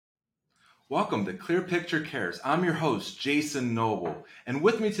Welcome to Clear Picture Cares. I'm your host, Jason Noble. And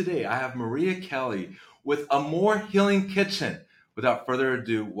with me today, I have Maria Kelly with AMOR Healing Kitchen. Without further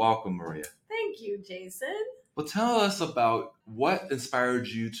ado, welcome, Maria. Thank you, Jason. Well, tell us about what inspired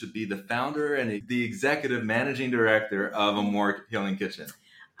you to be the founder and the executive managing director of AMOR Healing Kitchen.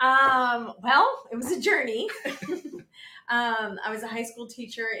 Well, it was a journey. I was a high school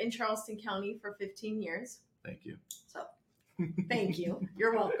teacher in Charleston County for 15 years. Thank you. So, thank you.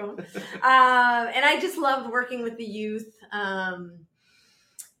 You're welcome. And I just loved working with the youth.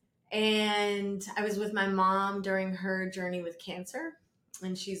 And I was with my mom during her journey with cancer.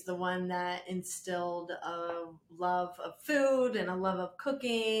 And she's the one that instilled a love of food and a love of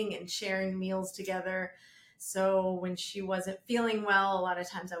cooking and sharing meals together. So when she wasn't feeling well, a lot of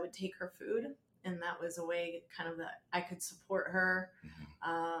times I would take her food. And that was a way kind of that I could support her.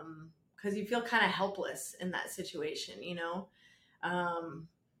 Because you feel kind of helpless in that situation, you know?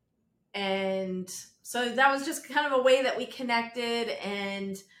 And so that was just kind of a way that we connected.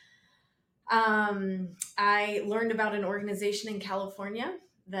 And I learned about an organization in California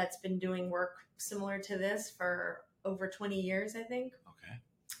that's been doing work similar to this for over 20 years, I think. Okay.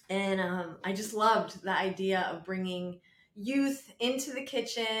 And I just loved the idea of bringing youth into the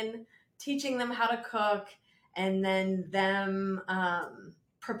kitchen, teaching them how to cook, and then them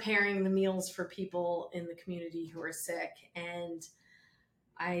preparing the meals for people in the community who are sick. And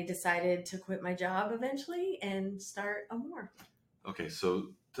I decided to quit my job eventually and start AMOR. Okay,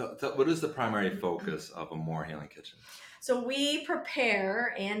 so what is the primary focus of AMOR Healing Kitchen? So we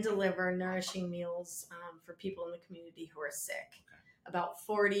prepare and deliver nourishing meals for people in the community who are sick. Okay. About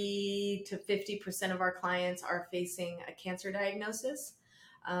 40 to 50% of our clients are facing a cancer diagnosis,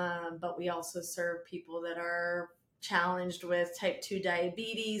 but we also serve people that are challenged with type 2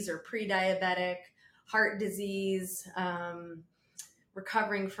 diabetes or pre-diabetic, heart disease,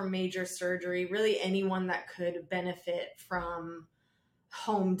 recovering from major surgery, really anyone that could benefit from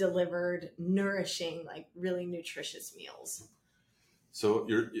home delivered, nourishing, like really nutritious meals. So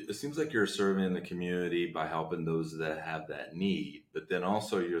it seems like you're serving the community by helping those that have that need, but then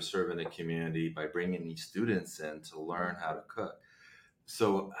also you're serving the community by bringing these students in to learn how to cook.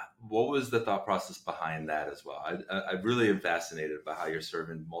 So what was the thought process behind that as well? I really am fascinated by how you're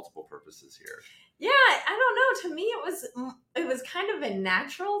serving multiple purposes here. Yeah, I don't know. To me, it was kind of a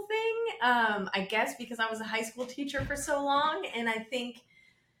natural thing, I guess, because I was a high school teacher for so long, and I think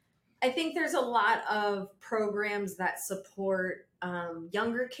there's a lot of programs that support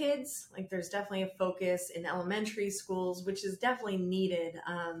younger kids. Like there's definitely a focus in elementary schools, which is definitely needed.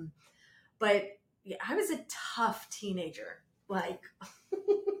 But yeah, I was a tough teenager. Like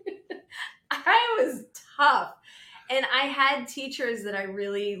I was tough, and I had teachers that I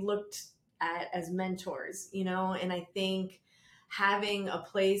really looked at as mentors, you know, and I think having a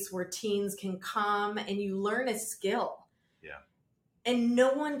place where teens can come and you learn a skill. Yeah. And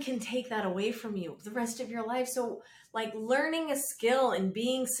no one can take that away from you the rest of your life. So like learning a skill and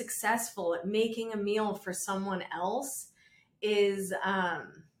being successful at making a meal for someone else is,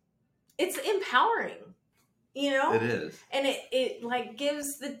 it's empowering, you know? It is. And it like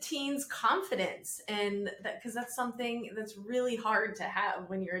gives the teens confidence, and because that's something that's really hard to have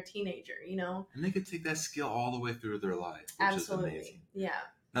when you're a teenager, you know? And they could take that skill all the way through their life, which Absolutely. is amazing. Yeah.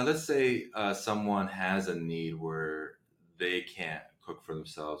 Now, let's say someone has a need where they can't cook for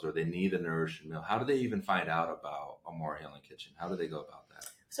themselves or they need a nourishing meal. How do they even find out about AMOR Healing Kitchen? How do they go about that?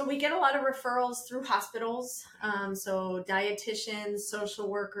 So we get a lot of referrals through hospitals. So dietitians, social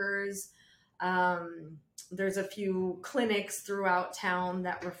workers, there's a few clinics throughout town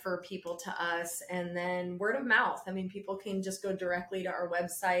that refer people to us, and then word of mouth. I mean, people can just go directly to our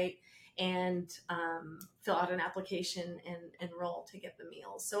website and fill out an application and enroll to get the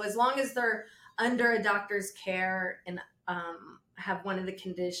meals. So as long as they're under a doctor's care and have one of the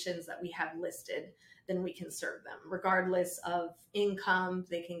conditions that we have listed, then we can serve them. Regardless of income,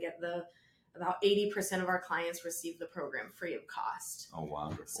 they can get about 80% of our clients receive the program free of cost. Oh,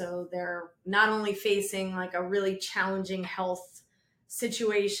 wonderful. So they're not only facing like a really challenging health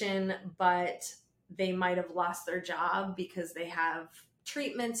situation, but they might have lost their job because they have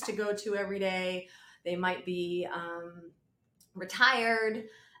treatments to go to every day. They might be retired.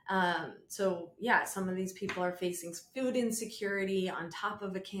 So yeah, some of these people are facing food insecurity on top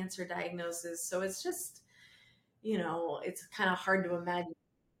of a cancer diagnosis. So it's just, you know, it's kind of hard to imagine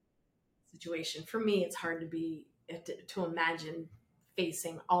situation. For me, it's hard to imagine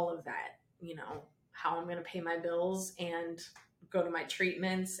facing all of that, you know, how I'm going to pay my bills and go to my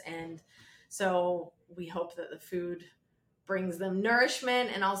treatments. And so we hope that the food brings them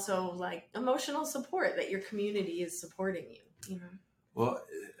nourishment and also like emotional support, that your community is supporting you, you know? Well,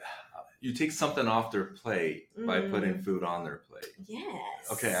 you take something off their plate by putting food on their plate.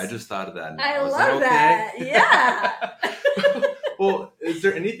 Yes. Okay, I just thought of that now. I Is love that. Okay? Yeah. Well, is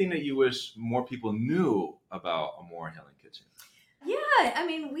there anything that you wish more people knew about AMOR Healing Kitchen? Yeah, I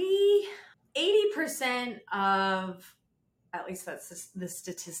mean, 80% of, at least that's the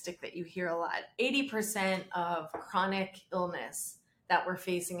statistic that you hear a lot, 80% of chronic illness that we're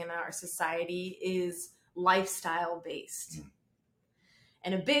facing in our society is lifestyle based.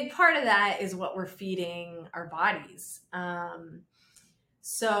 And a big part of that is what we're feeding our bodies.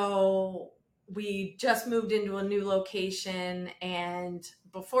 So we just moved into a new location, and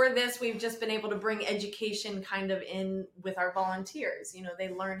before this, we've just been able to bring education kind of in with our volunteers. You know, they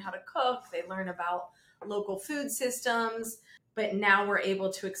learn how to cook, they learn about local food systems, but now we're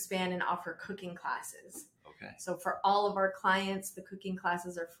able to expand and offer cooking classes. Okay. So for all of our clients, the cooking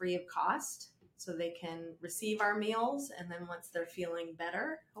classes are free of cost. So they can receive our meals, and then once they're feeling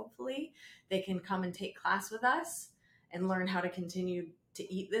better, hopefully, they can come and take class with us and learn how to continue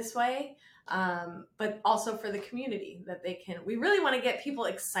to eat this way. But also for the community, that they can, we really want to get people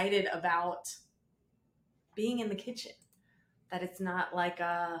excited about being in the kitchen, that it's not like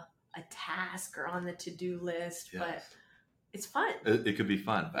a task or on the to-do list, yes. But it's fun. It could be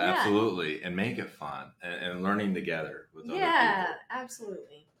fun, absolutely, and make it fun, and learning together with other people. Yeah,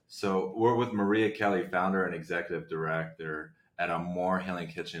 absolutely. So we're with Maria Kelly, founder and executive director at AMOR Healing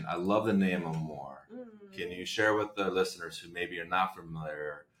Kitchen. I love the name AMOR. Can you share with the listeners who maybe are not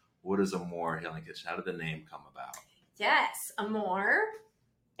familiar, what is AMOR Healing Kitchen? How did the name come about? Yes, AMOR,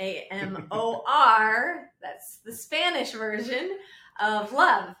 AMOR, that's the Spanish version of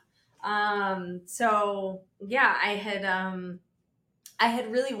love. So yeah, I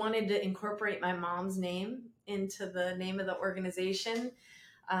had really wanted to incorporate my mom's name into the name of the organization,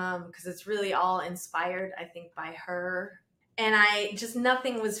 because it's really all inspired, I think, by her. And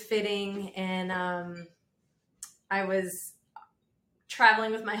nothing was fitting. And I was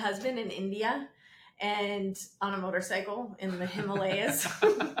traveling with my husband in India and on a motorcycle in the Himalayas.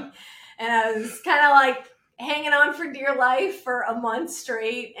 And I was kind of like hanging on for dear life for a month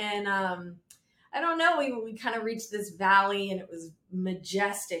straight. And I don't know, we kind of reached this valley, and it was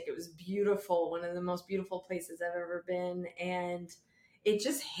majestic. It was beautiful, one of the most beautiful places I've ever been. And it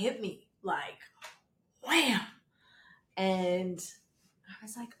just hit me like, wham. And I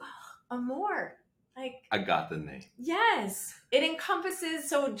was like, oh, AMOR. Like, I got the name. Yes. It encompasses,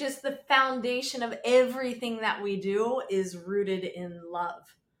 so just the foundation of everything that we do is rooted in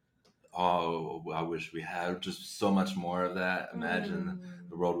love. Oh, I wish we had just so much more of that. Imagine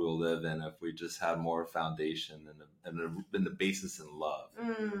the world we'll live in if we just had more foundation and the basis in love,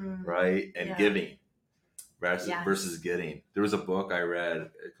 right? And giving versus getting. There was a book I read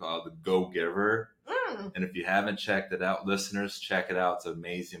called The Go-Giver. And if you haven't checked it out, listeners, check it out. It's an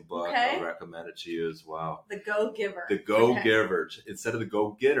amazing book. Okay. I'll recommend it to you as well. The Go-Giver. The Go-Giver. Okay. Instead of the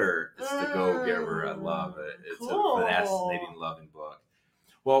Go-Getter, it's the Go-Giver. I love it. It's a fascinating, loving book.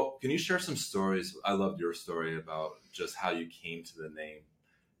 Well, can you share some stories? I loved your story about just how you came to the name.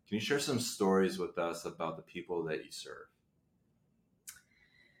 Can you share some stories with us about the people that you serve?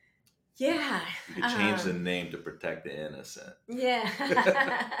 Yeah. You could change the name to protect the innocent. Yeah.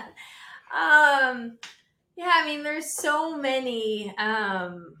 Yeah, I mean, there's so many.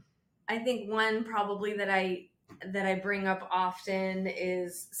 I think one probably that I bring up often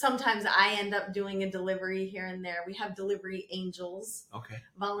is sometimes I end up doing a delivery here and there. We have delivery angels,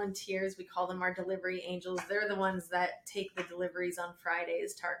 volunteers. We call them our delivery angels. They're the ones that take the deliveries on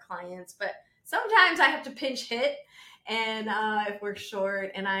Fridays to our clients. But sometimes I have to pinch hit, and if we're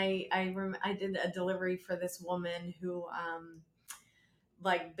short. And I did a delivery for this woman who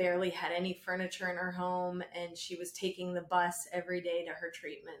barely had any furniture in her home, and she was taking the bus every day to her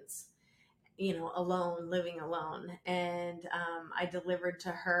treatments, alone, living alone. And I delivered to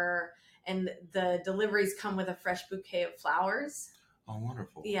her, and the deliveries come with a fresh bouquet of flowers. Oh,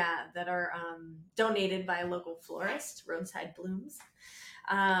 wonderful. Yeah, that are donated by a local florist, Roadside Blooms.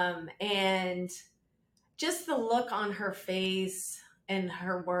 And just the look on her face and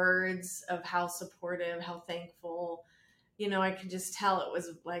her words of how supportive, how thankful, I could just tell it was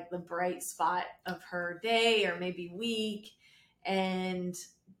like the bright spot of her day or maybe week, and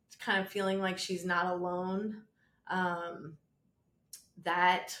kind of feeling like she's not alone.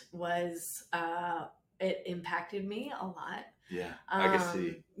 That was, it impacted me a lot. Yeah, I can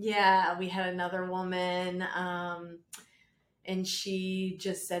see. Yeah, we had another woman, and she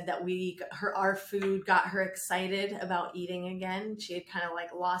just said that our food got her excited about eating again. She had kind of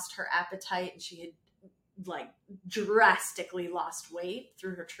lost her appetite, and she had drastically lost weight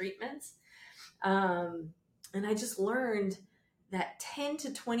through her treatments. And I just learned that 10 to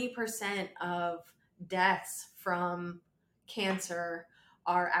 20% of deaths from cancer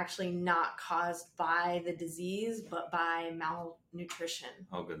are actually not caused by the disease, but by malnutrition.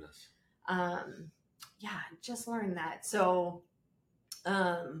 Oh, goodness. Yeah, just learned that. So,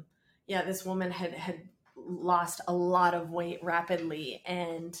 yeah, this woman had lost a lot of weight rapidly,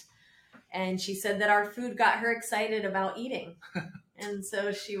 and she said that our food got her excited about eating. And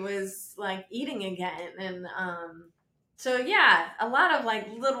so she was like eating again. And so, yeah, a lot of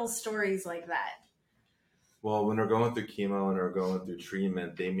like little stories like that. Well, when they're going through chemo and they're going through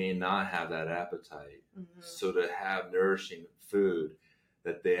treatment, they may not have that appetite. Mm-hmm. So to have nourishing food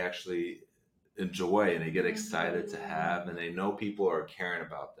that they actually enjoy and they get excited to have, and they know people are caring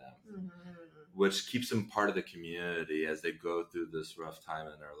about them, which keeps them part of the community as they go through this rough time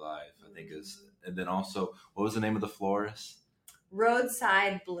in their life, I think is. And then also, what was the name of the florist?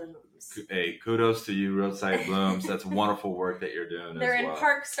 Roadside Blooms. Hey, kudos to you, Roadside Blooms. That's wonderful work that you're doing. They're as well. in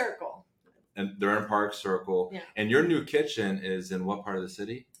Park Circle. And they're in Park Circle. Yeah. And your new kitchen is in what part of the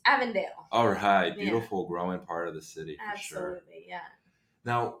city? Avondale. All right. Beautiful, growing part of the city. For Absolutely, sure. Yeah.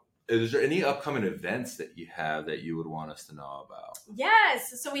 Now, is there any upcoming events that you have that you would want us to know about?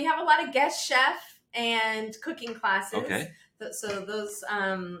 Yes. So we have a lot of guest chef and cooking classes. Okay. So those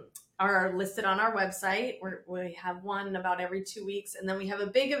are listed on our website. We have one about every 2 weeks. And then we have a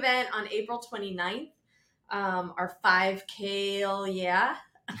big event on April 29th, our 5K, yeah.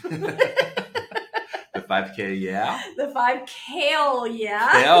 The 5K, yeah? The 5K, yeah.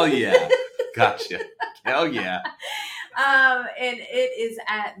 Hell yeah. Gotcha. Hell yeah. And it is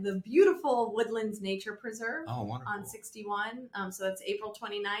at the beautiful Woodlands Nature Preserve on 61. So that's April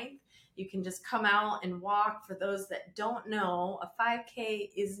 29th. You can just come out and walk. For those that don't know, a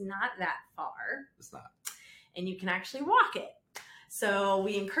 5K is not that far. It's not. And you can actually walk it. So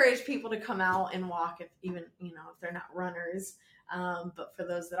we encourage people to come out and walk, if they're not runners. But for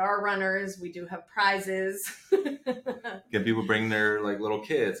those that are runners, we do have prizes. Can people bring their little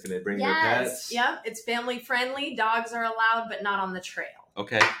kids? Can they bring their pets? Yep. It's family friendly. Dogs are allowed, but not on the trail.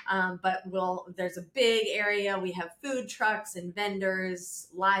 Okay. But there's a big area. We have food trucks and vendors,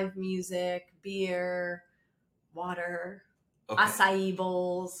 live music, beer, water, acai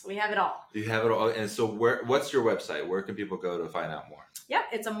bowls. We have it all. You have it all. And so what's your website? Where can people go to find out more? Yep.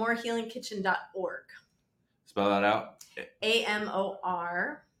 It's AMORHealingKitchen.org. Spell that out.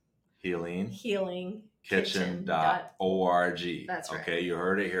 AMOR Healing Kitchen.org. That's right. Okay, you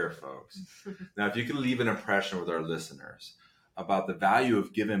heard it here, folks. Now, if you could leave an impression with our listeners about the value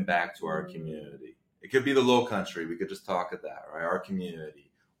of giving back to our community, it could be the Low Country. We could just talk at that, right? Our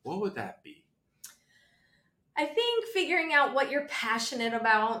community. What would that be? I think figuring out what you're passionate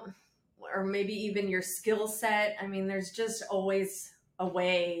about, or maybe even your skill set. I mean, there's just always a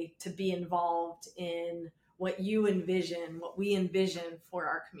way to be involved in what you envision, what we envision for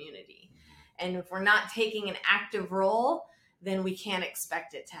our community. And if we're not taking an active role, then we can't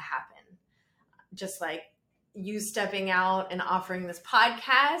expect it to happen. Just like you stepping out and offering this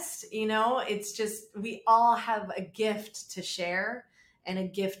podcast, it's just, we all have a gift to share and a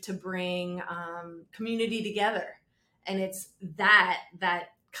gift to bring community together. And it's that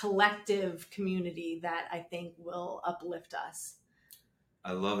collective community that I think will uplift us.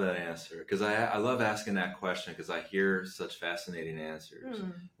 I love that answer because I love asking that question because I hear such fascinating answers.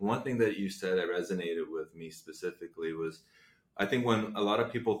 One thing that you said that resonated with me specifically was, I think when a lot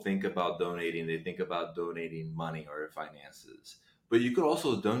of people think about donating, they think about donating money or finances. But you could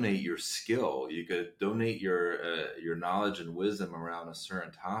also donate your skill. You could donate your knowledge and wisdom around a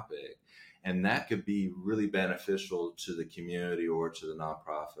certain topic. And that could be really beneficial to the community or to the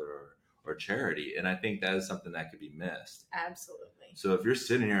nonprofit or charity. And I think that is something that could be missed. Absolutely. So if you're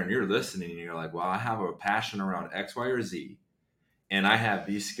sitting here and you're listening and you're like, well, I have a passion around X, Y, or Z, and I have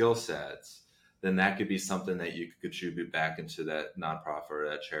these skill sets, then that could be something that you could contribute back into that nonprofit or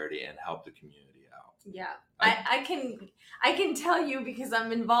that charity and help the community out. Yeah. I can tell you because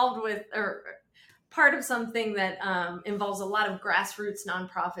I'm involved with, or part of something that involves a lot of grassroots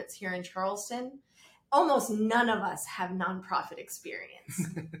nonprofits here in Charleston. Almost none of us have nonprofit experience.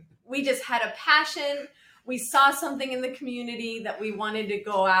 We just had a passion. We saw something in the community that we wanted to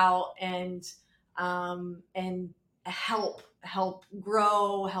go out and help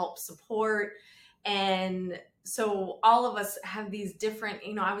grow, help support. And so all of us have these different,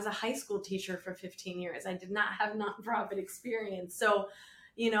 I was a high school teacher for 15 years. I did not have nonprofit experience. So,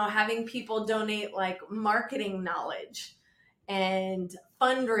 having people donate like marketing knowledge and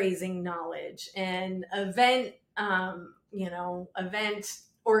fundraising knowledge and event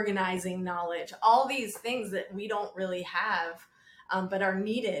organizing knowledge, all these things that we don't really have, but are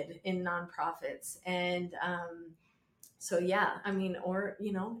needed in nonprofits. And So yeah, I mean, or,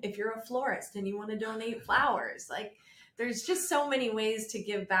 you know, if you're a florist and you want to donate flowers, like there's just so many ways to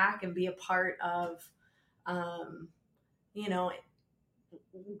give back and be a part of, um, you know,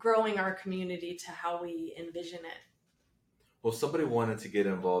 growing our community to how we envision it. Well, if somebody wanted to get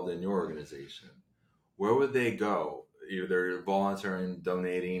involved in your organization, where would they go? Either volunteering,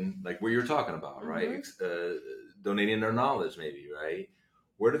 donating, like what you're talking about, right? Donating their knowledge, maybe, right?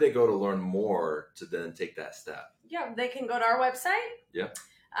 Where do they go to learn more to then take that step? Yeah, they can go to our website. Yeah.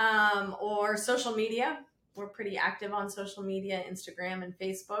 Or social media. We're pretty active on social media, Instagram and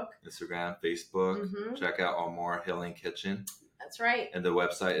Facebook. Instagram, Facebook. Check out AMOR Healing Kitchen. That's right. And the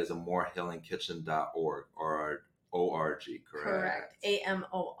website is amorhealingkitchen.org or ORG, correct? Correct.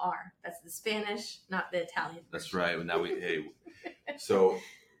 AMOR. That's the Spanish, not the Italian. That's right. Now so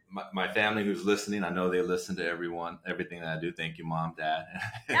my family who's listening, I know they listen to everything that I do. Thank you, Mom, Dad.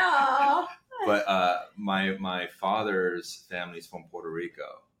 Oh. But my father's family's from Puerto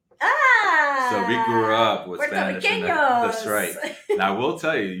Rico. So we grew up with Spanish. That's right. And I will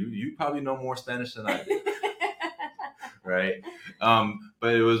tell you probably know more Spanish than I do. Right.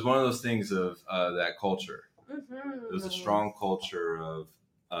 But it was one of those things of that culture. It was a strong culture of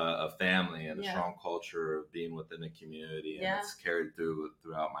family and a strong culture of being within a community, and it's carried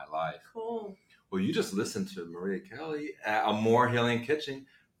throughout my life. Cool. Well, you just listened to Maria Kelly at AMOR Healing Kitchen,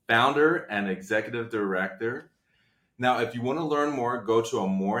 founder and executive director. Now, if you want to learn more, go to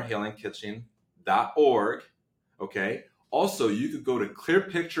amorhealingkitchen.org. Okay. Also, you could go to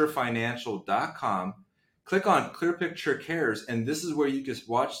clearpicturefinancial.com, click on Clear Picture Cares, and this is where you can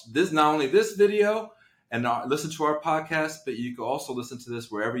watch this, not only this video and listen to our podcast, but you can also listen to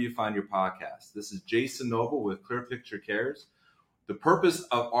this wherever you find your podcast. This is Jason Noble with Clear Picture Cares. The purpose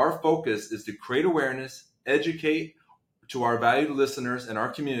of our focus is to create awareness, educate to our valued listeners and our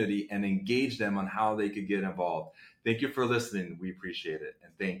community, and engage them on how they could get involved. Thank you for listening. We appreciate it.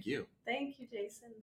 And thank you. Thank you, Jason.